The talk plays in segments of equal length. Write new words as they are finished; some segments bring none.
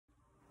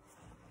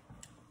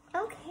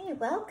Okay,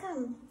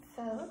 welcome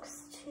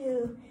folks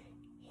to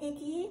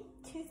Hygge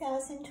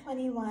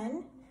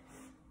 2021,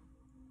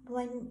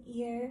 1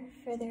 year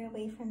further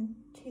away from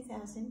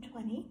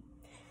 2020.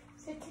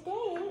 So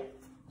today,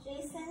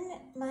 Jason,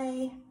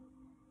 my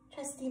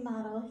trusty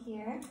model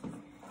here,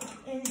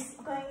 is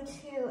going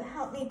to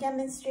help me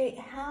demonstrate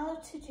how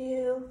to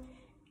do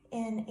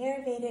an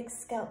Ayurvedic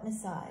scalp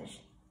massage.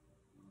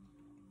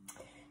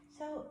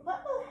 So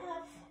what we'll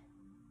have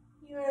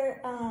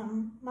your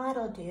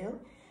model do,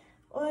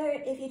 or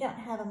if you don't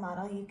have a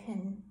model, you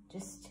can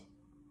just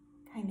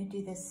kind of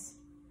do this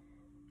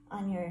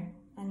on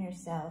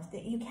yourself.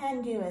 That you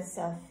can do a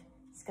self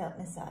scalp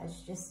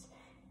massage. Just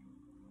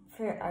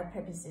for our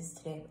purposes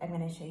today, I'm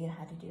going to show you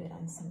how to do it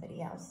on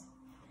somebody else.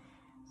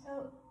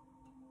 So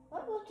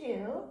what we'll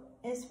do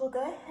is we'll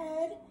go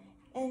ahead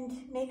and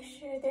make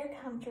sure they're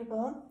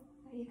comfortable.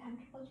 Are you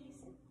comfortable,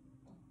 Jason?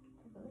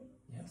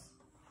 Yes.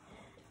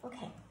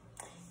 Okay.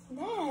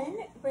 Then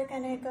we're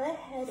going to go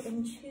ahead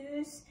and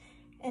choose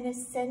an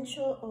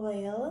essential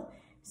oil.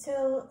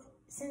 So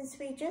since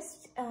we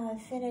just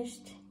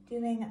finished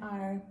doing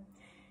our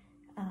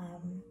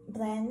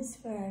blends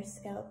for our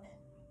scalp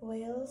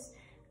oils,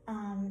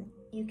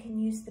 you can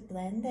use the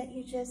blend that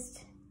you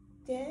just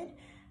did.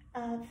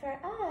 For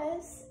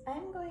us,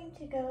 I'm going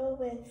to go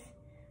with,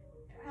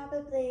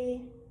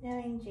 probably,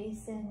 knowing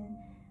Jason,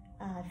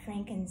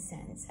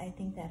 frankincense. I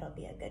think that'll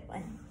be a good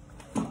one.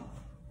 So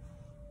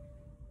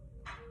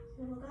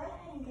we'll go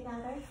ahead and get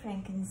out our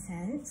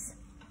frankincense.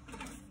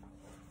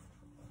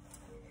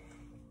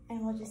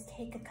 And we'll just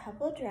take a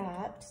couple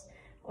drops,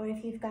 or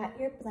if you've got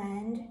your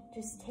blend,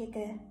 just take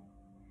a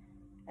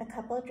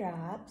couple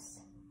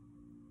drops.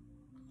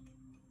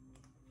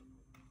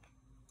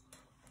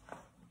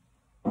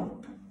 And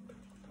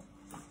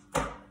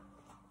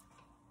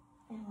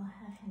we'll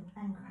have him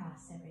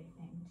uncross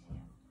everything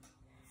too.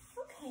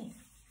 Okay.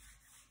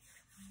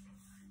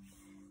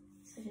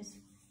 So just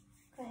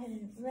go ahead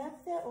and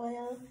rub the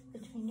oil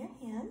between your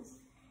hands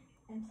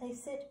and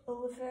place it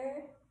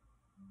over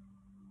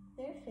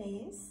their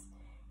face,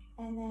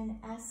 and then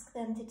ask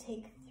them to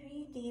take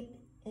 3 deep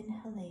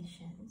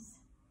inhalations.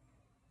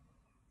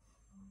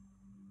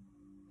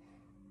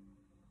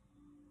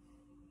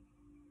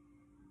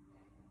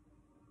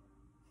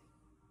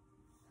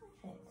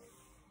 Perfect.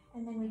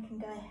 And then we can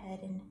go ahead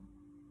and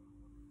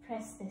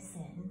press this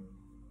in.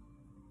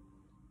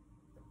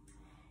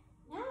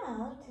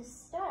 Now, to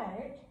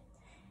start,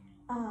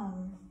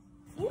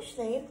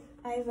 usually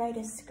I write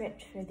a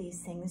script for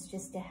these things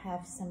just to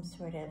have some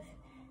sort of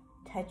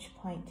touch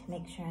point to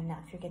make sure I'm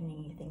not forgetting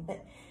anything.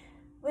 But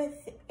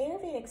with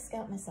Ayurvedic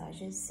scalp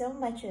massages, so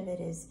much of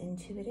it is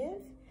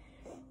intuitive.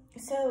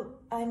 So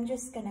I'm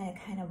just gonna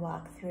kind of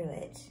walk through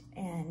it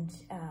and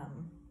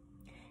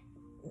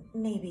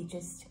maybe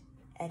just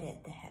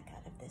edit the heck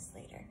out of this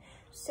later.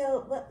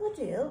 So what we'll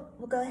do,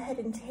 we'll go ahead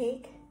and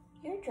take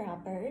your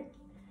dropper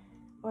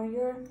or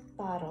your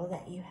bottle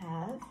that you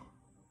have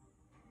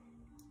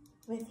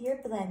with your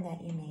blend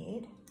that you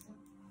made.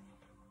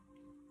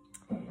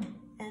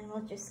 And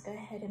we'll just go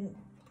ahead and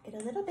get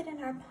a little bit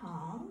in our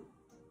palm.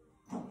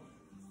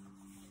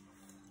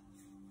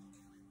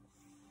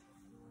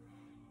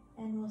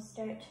 And we'll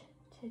start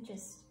to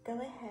just go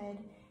ahead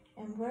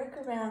and work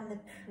around the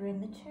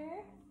perimeter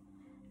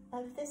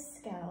of the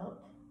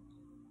scalp.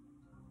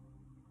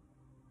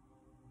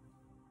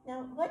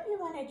 Now, what you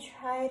want to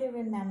try to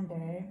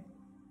remember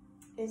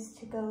is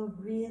to go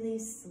really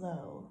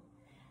slow.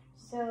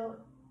 So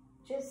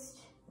just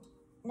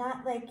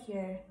not like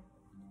you're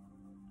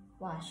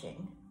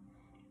washing.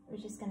 We're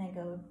just going to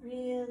go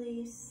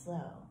really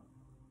slow.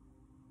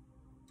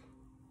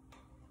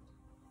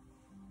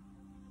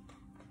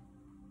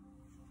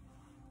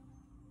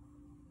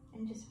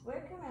 And just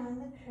work around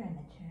the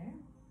perimeter.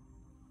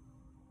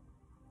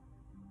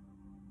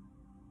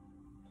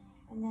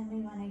 And then we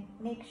want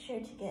to make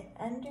sure to get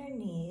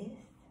underneath.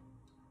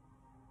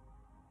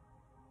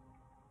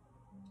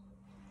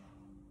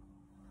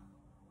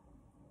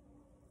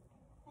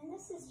 And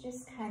this is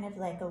just kind of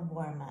like a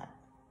warm-up.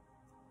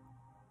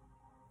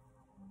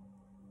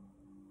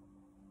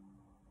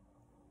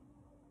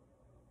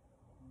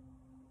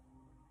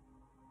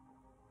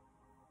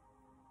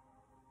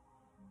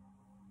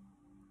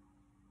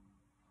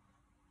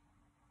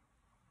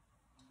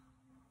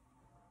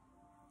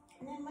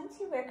 And then once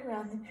you work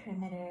around the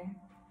perimeter,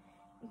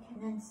 you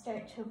can then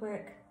start to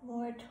work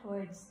more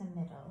towards the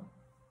middle.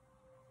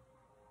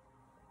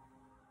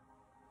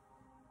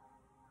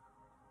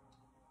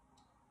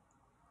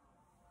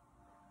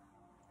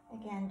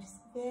 Again, just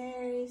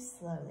very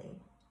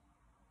slowly.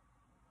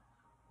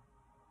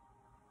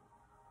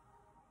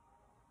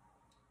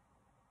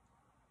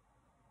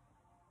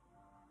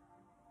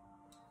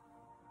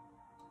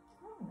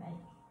 All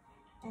right.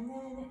 And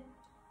then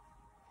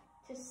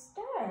to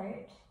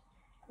start,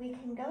 we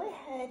can go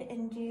ahead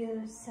and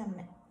do some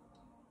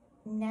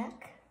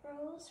neck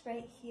rolls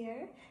right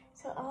here.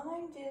 So all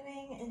I'm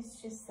doing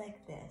is just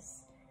like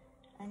this,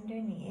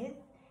 underneath.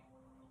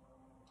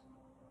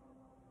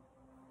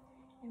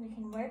 And we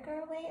can work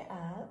our way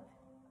up.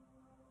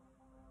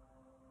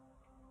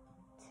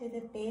 to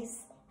the base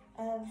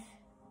of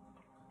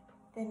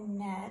the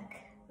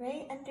neck,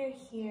 right under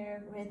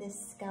here where the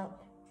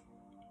scalp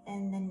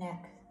and the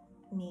neck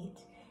meet.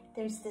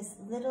 There's this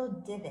little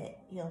divot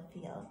you'll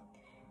feel.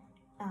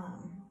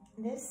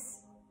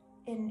 This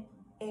in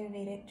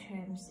Ayurvedic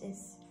terms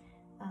is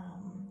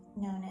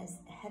known as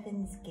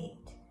Heaven's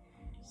Gate.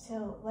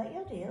 So what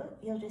you'll do,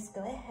 you'll just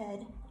go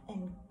ahead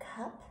and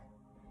cup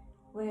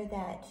where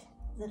that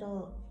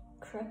little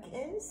crook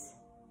is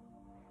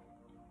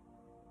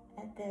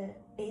at the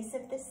base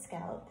of the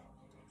scalp,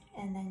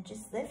 and then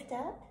just lift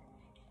up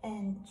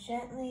and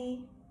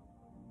gently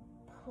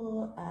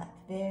pull up,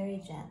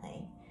 very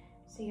gently.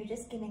 So you're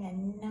just giving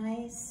a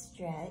nice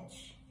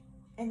stretch,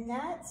 and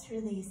that's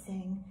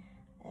releasing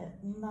a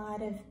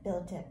lot of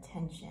built up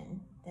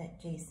tension that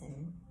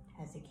Jason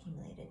has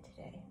accumulated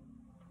today.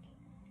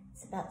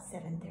 It's about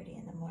 7:30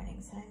 in the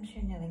morning, so I'm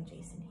sure knowing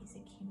Jason, he's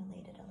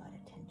accumulated a lot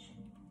of tension.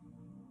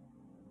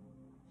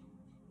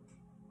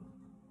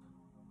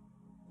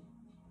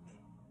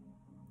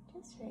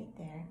 Just right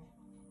there.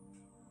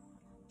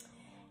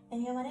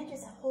 And you'll want to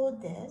just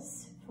hold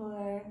this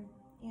for,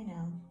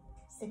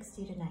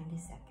 60 to 90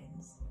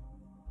 seconds.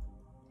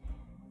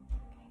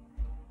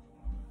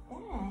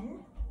 Okay. Then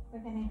we're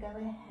going to go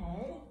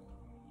ahead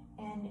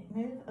and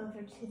move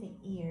over to the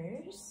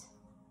ears.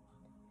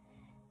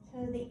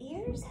 So the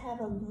ears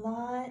have a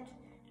lot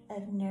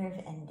of nerve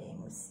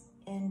endings.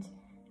 And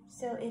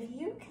so if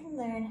you can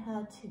learn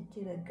how to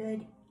do a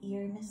good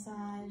ear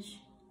massage,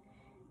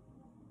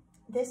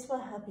 this will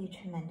help you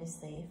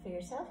tremendously for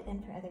yourself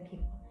and for other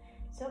people.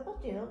 So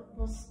what we'll do,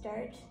 we'll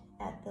start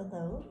at the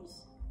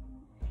lobes,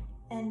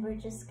 and we're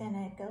just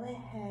gonna go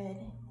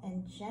ahead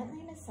and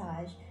gently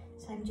massage.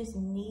 So I'm just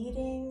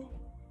kneading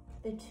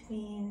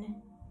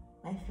between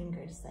my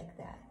fingers like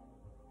that.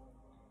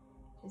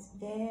 Just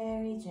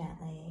very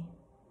gently.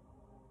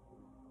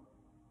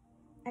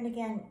 And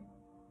again,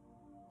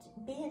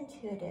 be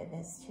intuitive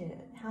as to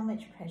how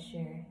much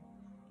pressure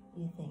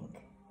you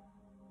think.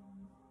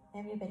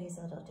 Everybody's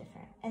a little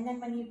different. And then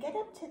when you get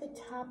up to the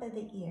top of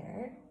the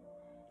ear,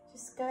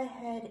 just go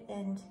ahead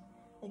and,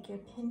 like, you're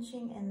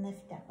pinching and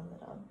lift up a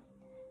little.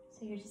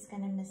 So you're just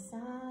gonna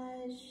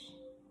massage,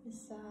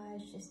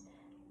 just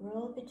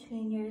roll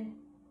between your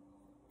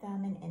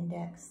thumb and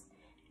index.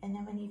 And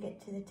then when you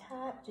get to the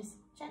top, just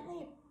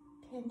gently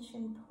pinch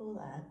and pull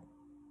up.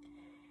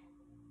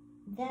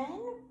 Then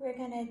we're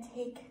gonna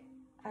take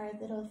our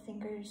little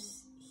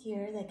fingers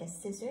here like a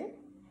scissor,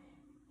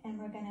 and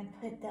we're gonna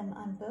put them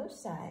on both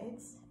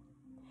sides.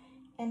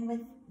 And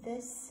with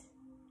this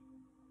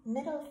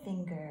middle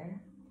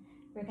finger,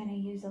 we're gonna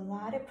use a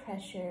lot of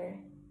pressure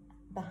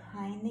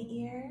behind the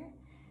ear.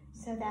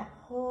 So that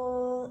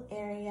whole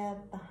area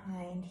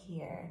behind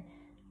here,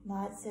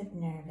 lots of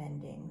nerve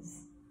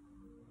endings.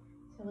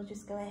 So we'll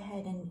just go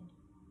ahead and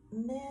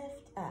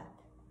lift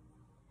up,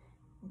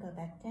 go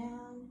back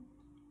down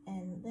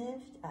and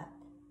lift up,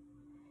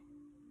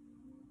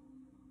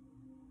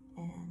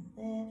 and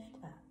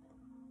lift up.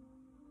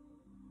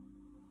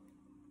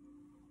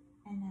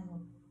 And then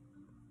we'll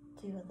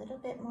do a little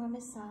bit more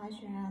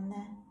massage around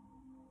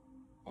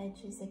the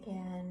edges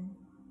again,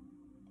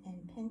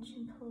 and pinch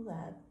and pull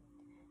up,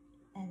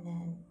 and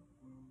then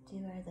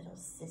do our little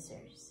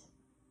scissors.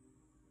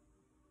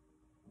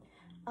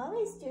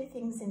 Always do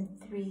things in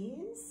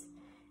threes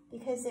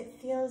because it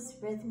feels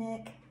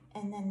rhythmic,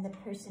 and then the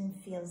person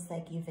feels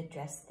like you've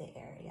addressed the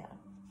area.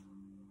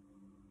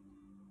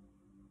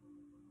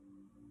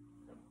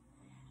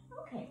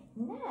 Okay,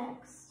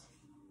 next,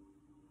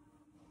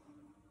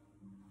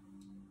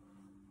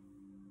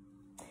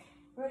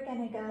 we're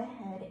gonna go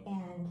ahead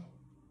and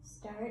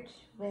start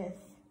with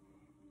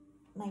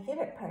my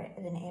favorite part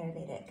of an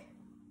Ayurvedic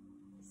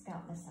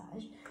scalp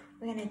massage.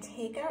 We're gonna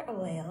take our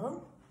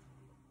oil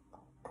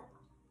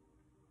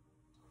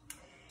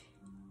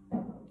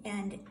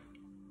and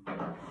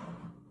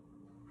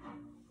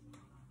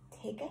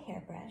take a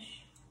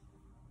hairbrush,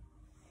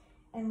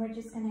 and we're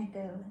just gonna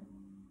go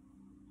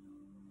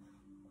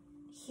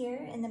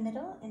here in the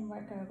middle and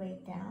work our way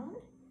down,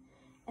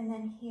 and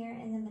then here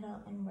in the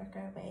middle and work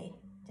our way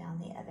down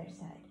the other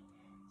side.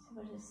 So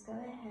we'll just go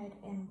ahead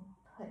and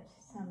put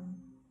some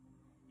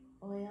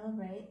oil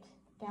right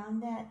down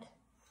that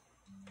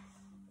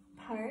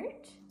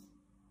part,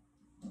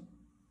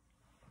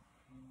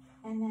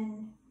 and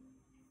then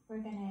we're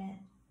gonna,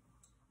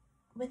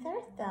 with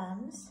our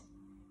thumbs,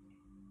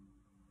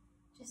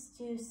 just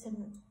do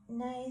some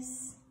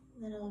nice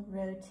little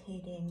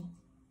rotating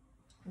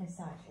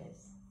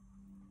massages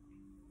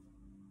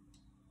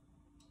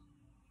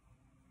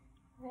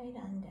right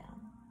on down.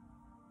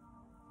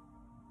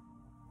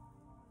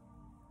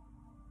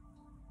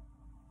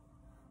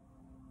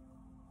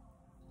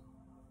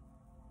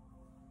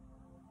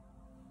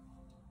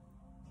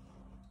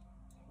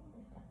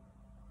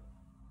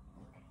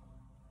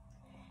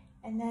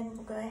 And then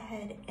we'll go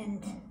ahead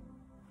and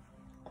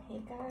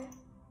take our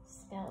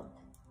scalp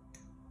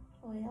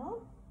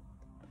oil,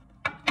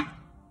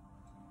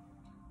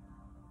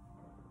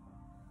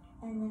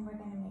 and then we're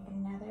going to make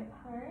another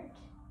part,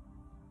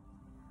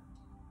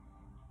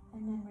 and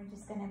And then we're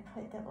just going to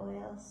put the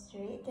oil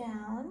straight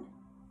down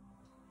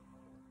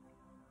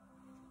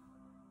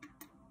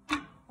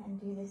and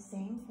do the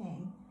same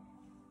thing.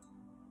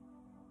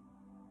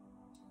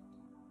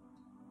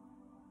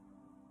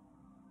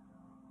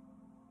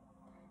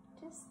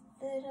 Just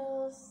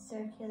little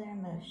circular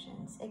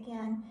motions.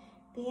 Again,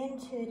 be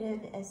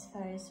intuitive as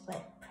far as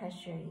what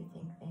pressure you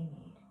think they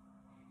need.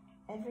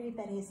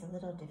 Everybody's a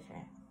little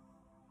different.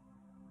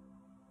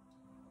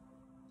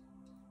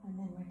 And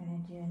then we're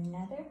going to do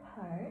another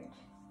part.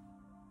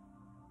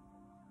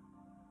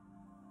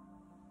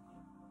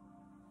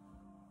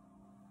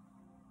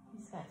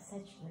 He's got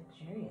such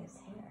luxurious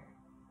hair.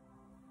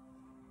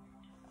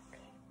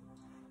 Okay.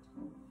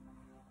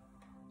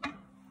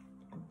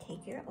 And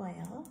take your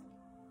oil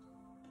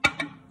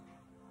and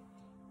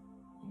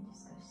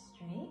just go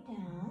straight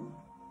down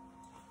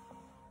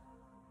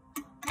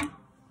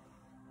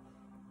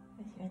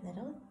with your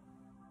little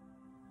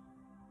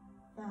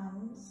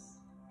thumbs,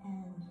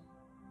 and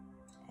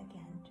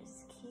again,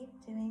 just keep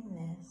doing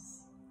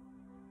this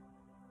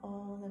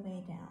all the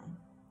way down.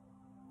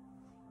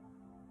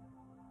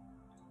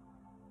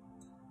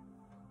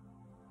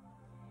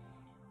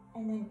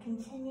 And then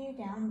continue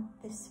down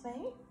this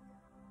way.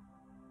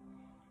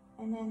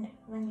 And then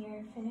when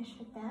you're finished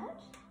with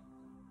that,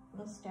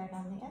 we'll start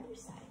on the other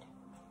side.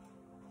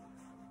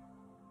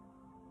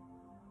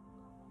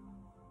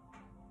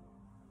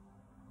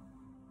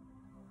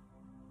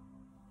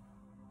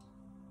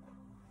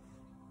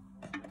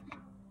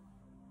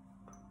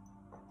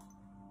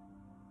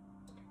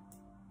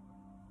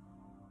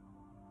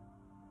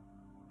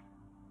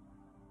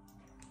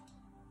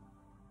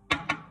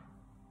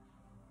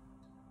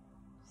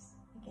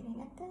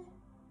 Beginning at the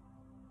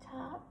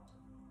top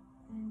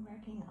and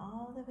working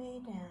all the way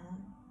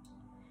down.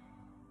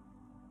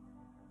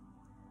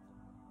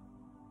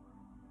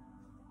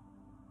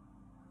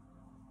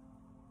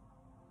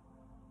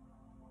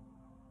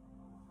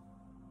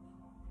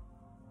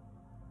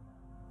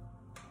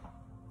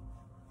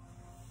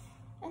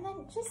 And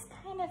then just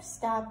kind of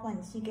stop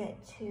once you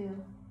get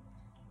to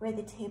where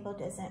the table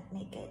doesn't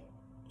make it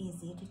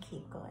easy to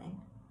keep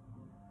going.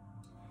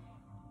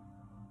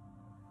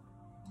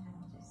 And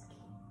we'll just keep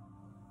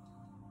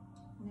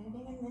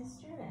moving in this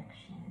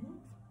direction.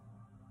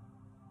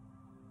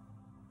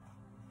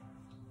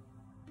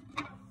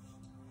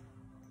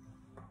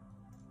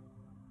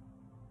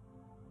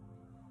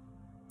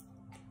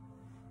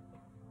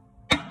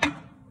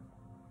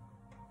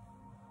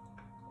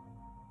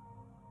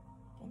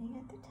 Getting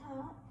at the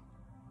top,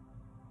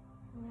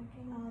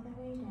 working all the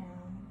way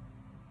down.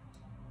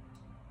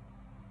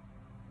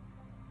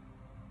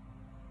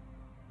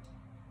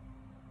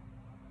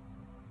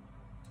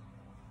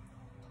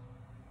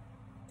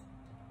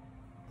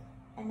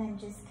 And then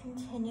just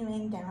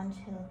continuing down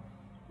till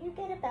you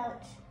get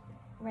about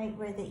right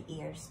where the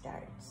ear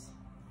starts.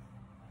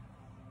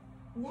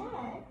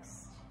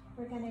 Next,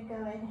 we're going to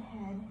go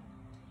ahead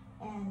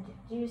and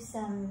do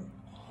some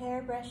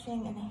hair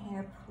brushing and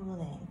hair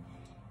pulling.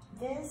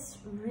 This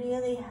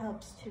really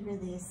helps to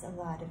release a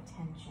lot of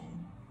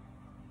tension.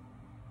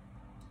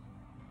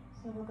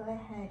 So we'll go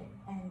ahead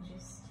and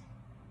just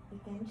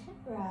begin to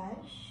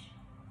brush.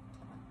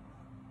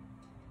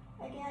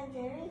 Again,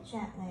 very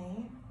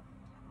gently.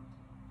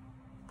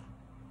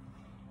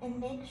 And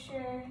make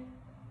sure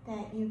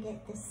that you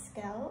get the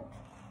scalp,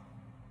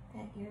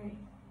 that you're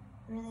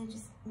really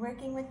just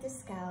working with the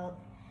scalp.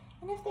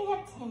 And if they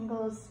have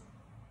tangles,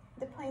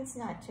 the point's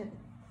not to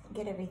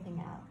get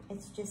everything out.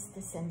 It's just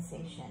the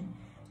sensation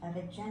of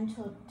a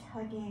gentle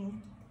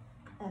tugging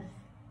of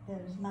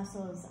those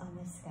muscles on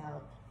the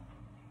scalp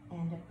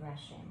and a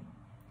brushing.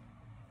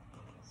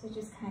 So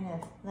just kind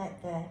of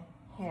let the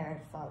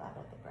hair fall out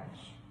of the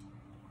brush.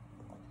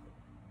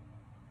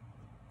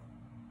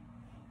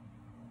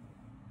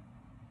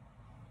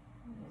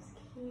 And just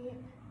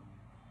keep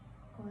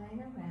going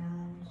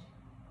around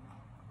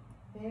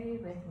very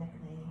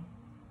rhythmically.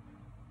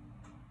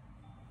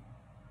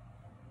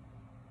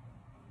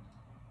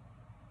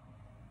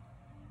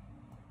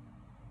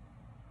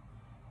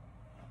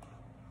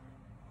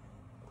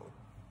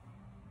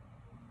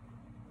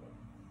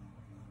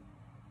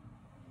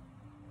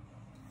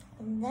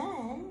 And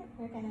then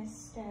we're going to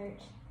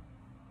start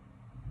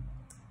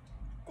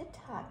the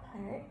top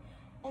part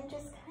and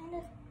just kind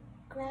of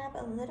grab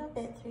a little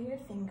bit through your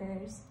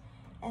fingers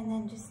and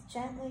then just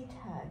gently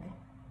tug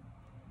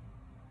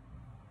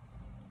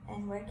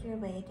and work your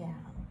way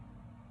down.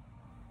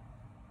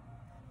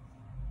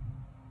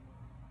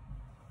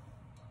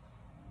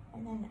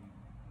 And then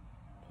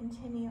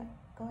continue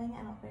going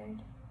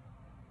outward.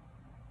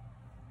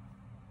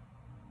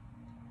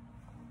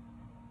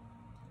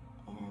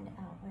 And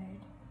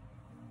outward.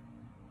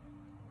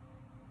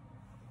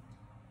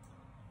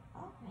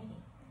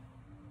 Alrighty.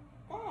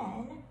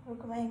 Then we're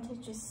going to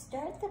just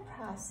start the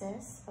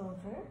process over.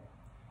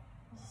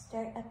 We'll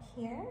start up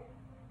here.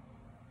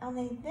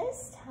 Only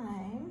this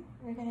time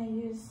we're going to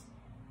use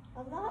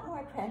a lot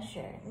more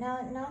pressure.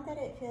 Now, not that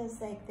it feels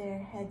like their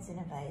head's in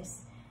a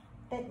vice,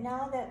 but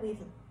now that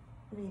we've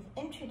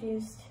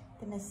introduced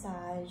the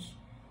massage,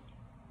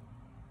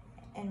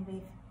 and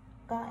we've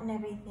gotten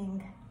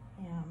everything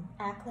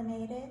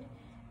acclimated,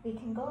 we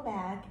can go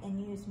back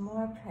and use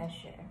more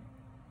pressure.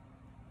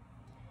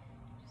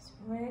 Just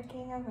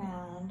working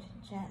around,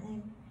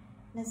 gently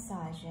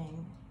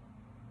massaging.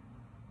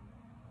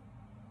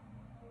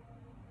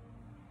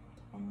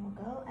 And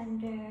we'll go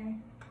under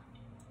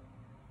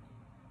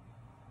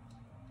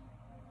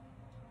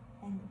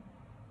and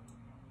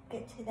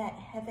get to that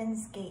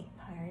Heaven's Gate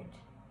part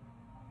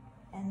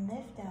and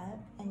lift up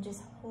and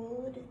just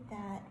hold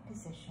that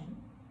position.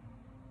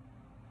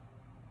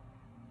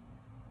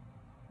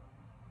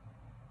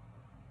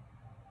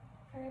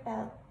 For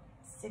about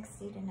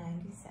 60 to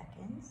 90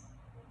 seconds.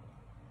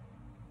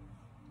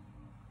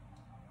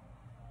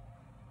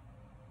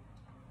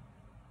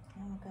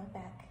 And we'll go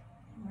back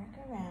and work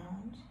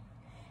around.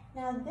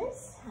 Now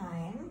this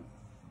time,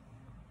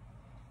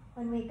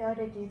 when we go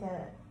to do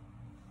the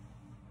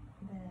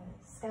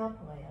scalp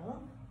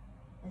oil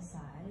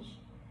massage,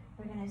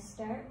 we're going to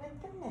start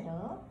with the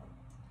middle,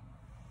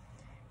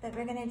 but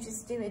we're going to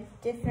just do a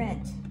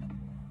different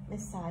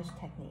massage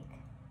technique,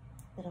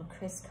 little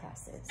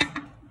crisscrosses. So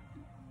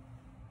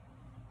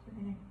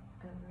we're going to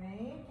go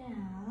right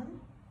down,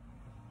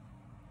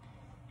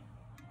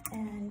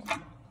 and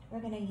we're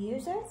going to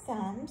use our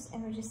thumbs,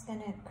 and we're just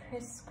going to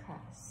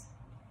crisscross.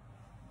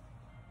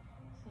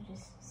 So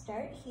just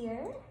start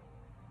here,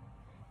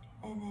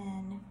 and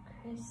then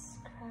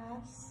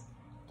crisscross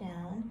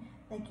down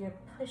like you're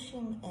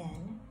pushing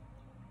in.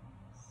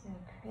 So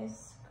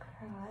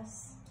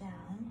crisscross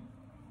down.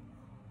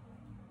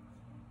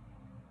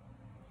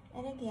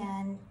 And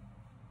again,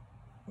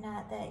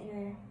 not that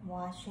you're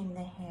washing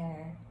the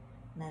hair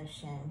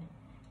motion,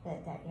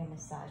 but that you're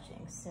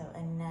massaging. So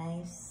a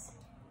nice,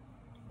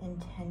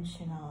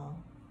 intentional,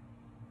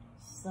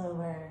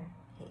 slower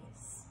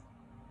pace.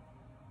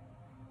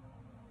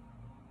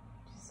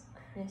 Just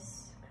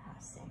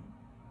crisscrossing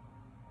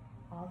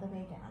all the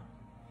way down.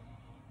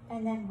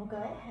 And then we'll go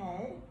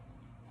ahead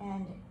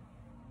and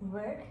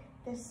work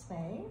this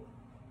way.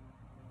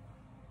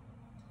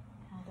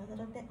 Add a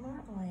little bit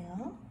more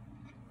oil.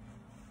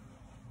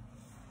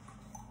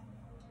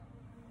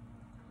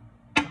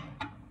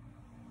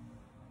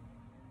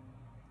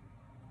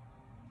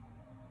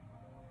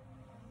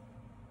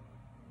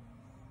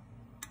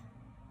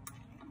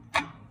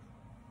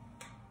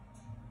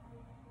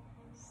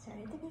 Start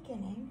at the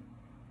beginning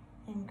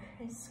and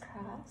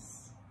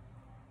crisscross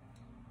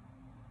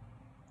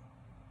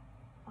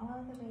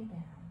all the way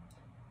down.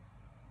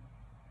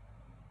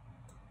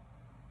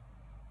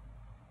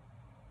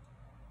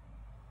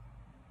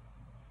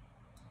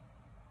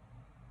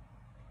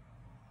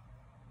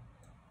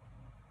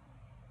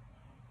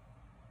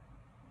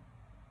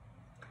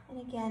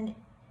 And again,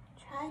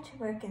 try to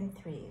work in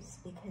threes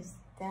because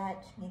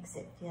that makes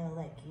it feel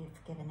like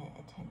you've given it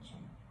attention.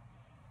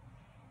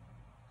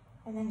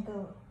 And then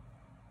go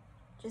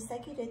just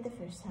like you did the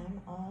first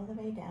time, all the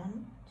way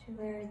down to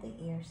where the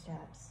ear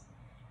stops.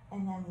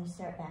 And then we'll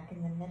start back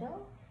in the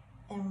middle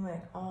and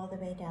work all the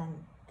way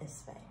down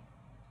this way.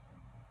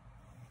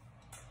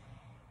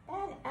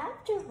 And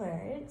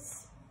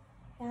afterwards,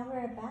 now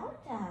we're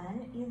about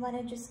done, you want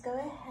to just go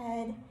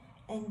ahead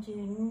and do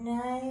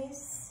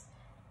nice,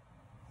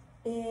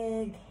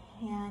 big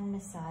hand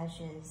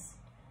massages,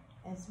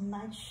 as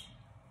much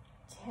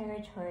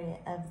territory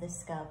of the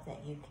scalp that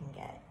you can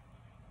get.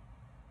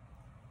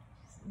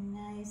 Just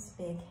nice,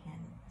 big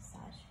hand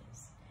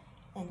massages.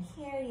 And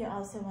here you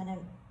also want to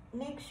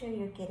make sure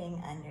you're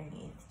getting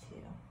underneath too.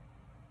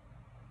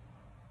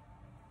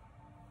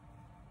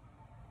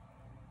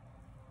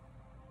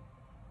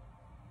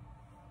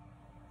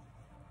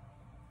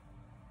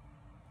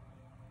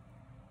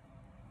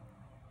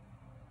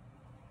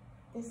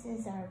 This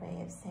is our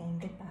way of saying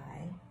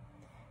goodbye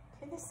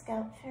to the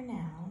scalp for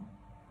now.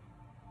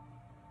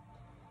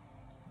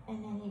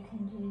 And then you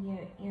can do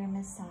your ear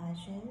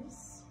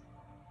massages,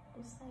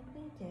 just like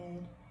we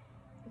did,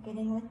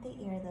 beginning with the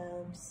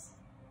earlobes,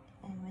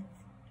 and with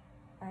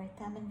our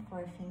thumb and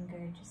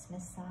forefinger, just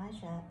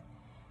massage up,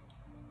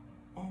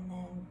 and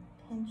then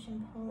pinch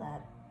and pull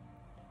up.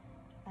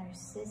 Our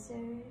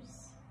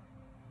scissors,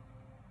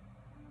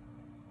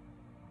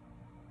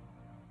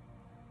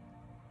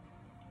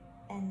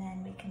 and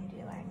then we can do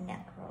our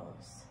neck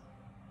rolls.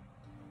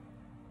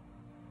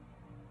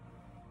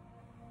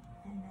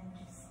 And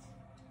then just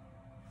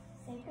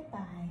say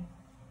goodbye.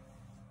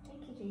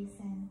 Thank you,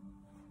 Jason.